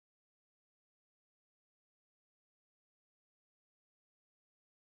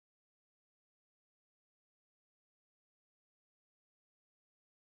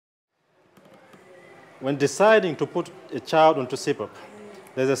When deciding to put a child onto CPAP,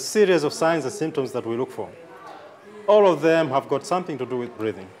 there's a series of signs and symptoms that we look for. All of them have got something to do with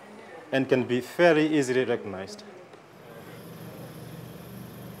breathing and can be very easily recognized.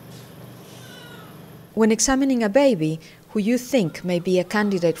 When examining a baby who you think may be a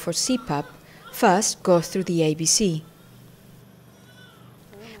candidate for CPAP, first go through the ABC.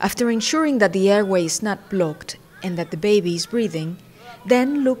 After ensuring that the airway is not blocked and that the baby is breathing,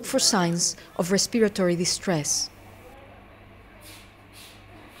 then look for signs of respiratory distress.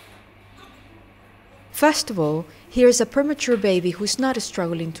 First of all, here is a premature baby who is not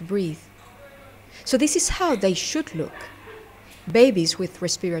struggling to breathe. So this is how they should look. Babies with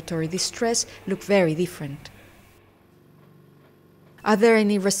respiratory distress look very different. Are there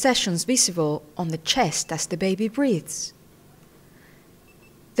any recessions visible on the chest as the baby breathes?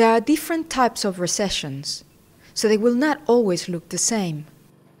 There are different types of recessions, so they will not always look the same.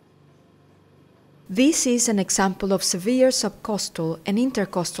 This is an example of severe subcostal and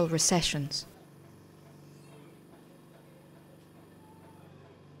intercostal recessions.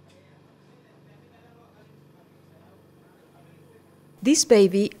 This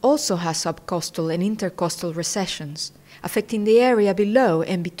baby also has subcostal and intercostal recessions, affecting the area below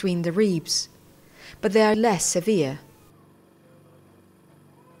and between the ribs, but they are less severe.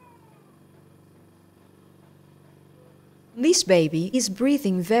 This baby is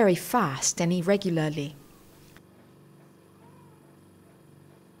breathing very fast and irregularly.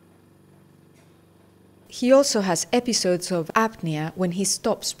 He also has episodes of apnea when he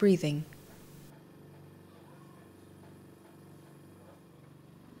stops breathing.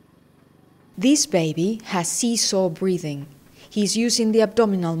 This baby has seesaw breathing. He is using the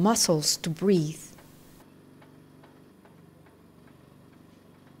abdominal muscles to breathe.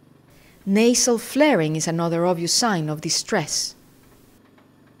 Nasal flaring is another obvious sign of distress.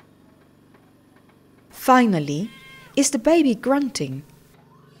 Finally, is the baby grunting?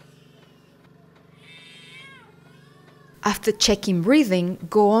 After checking breathing,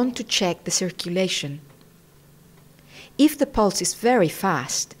 go on to check the circulation. If the pulse is very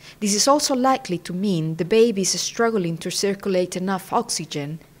fast, this is also likely to mean the baby is struggling to circulate enough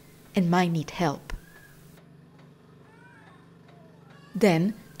oxygen and might need help.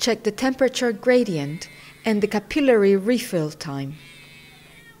 Then, check the temperature gradient and the capillary refill time.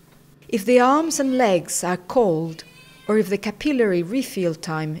 If the arms and legs are cold, or if the capillary refill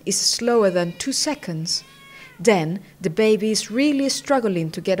time is slower than 2 seconds, then the baby is really struggling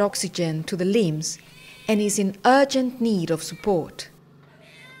to get oxygen to the limbs and is in urgent need of support.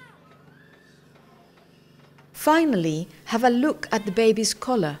 Finally, have a look at the baby's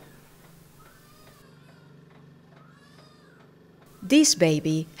color. This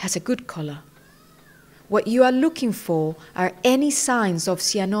baby has a good color. What you are looking for are any signs of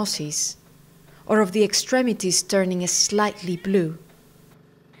cyanosis or of the extremities turning slightly blue.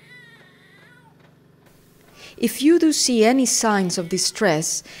 If you do see any signs of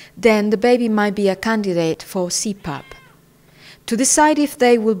distress, then the baby might be a candidate for CPAP. To decide if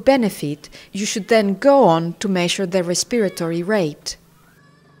they will benefit, you should then go on to measure their respiratory rate.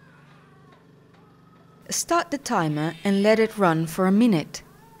 Start the timer and let it run for a minute,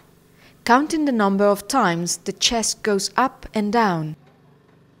 counting the number of times the chest goes up and down.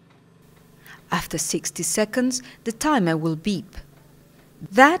 After 60 seconds, the timer will beep.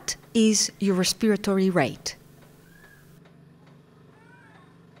 That is your respiratory rate.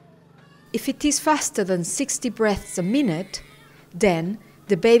 If it is faster than 60 breaths a minute, then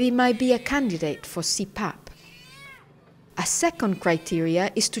the baby might be a candidate for CPAP. A second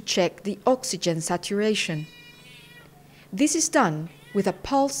criteria is to check the oxygen saturation. This is done with a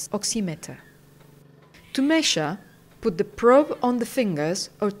pulse oximeter. To measure, put the probe on the fingers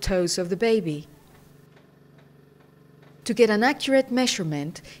or toes of the baby. To get an accurate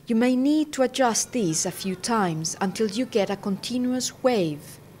measurement, you may need to adjust these a few times until you get a continuous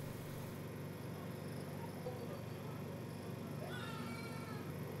wave.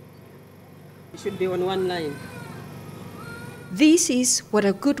 It should be on one line. This is what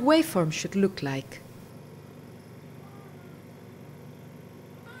a good waveform should look like.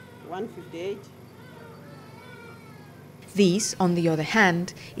 158. This, on the other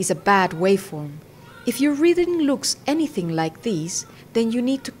hand, is a bad waveform. If your reading looks anything like this, then you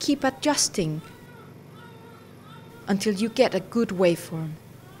need to keep adjusting until you get a good waveform.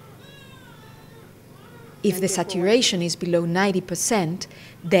 If the saturation is below 90%,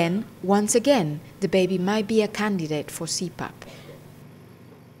 then, once again, the baby might be a candidate for CPAP.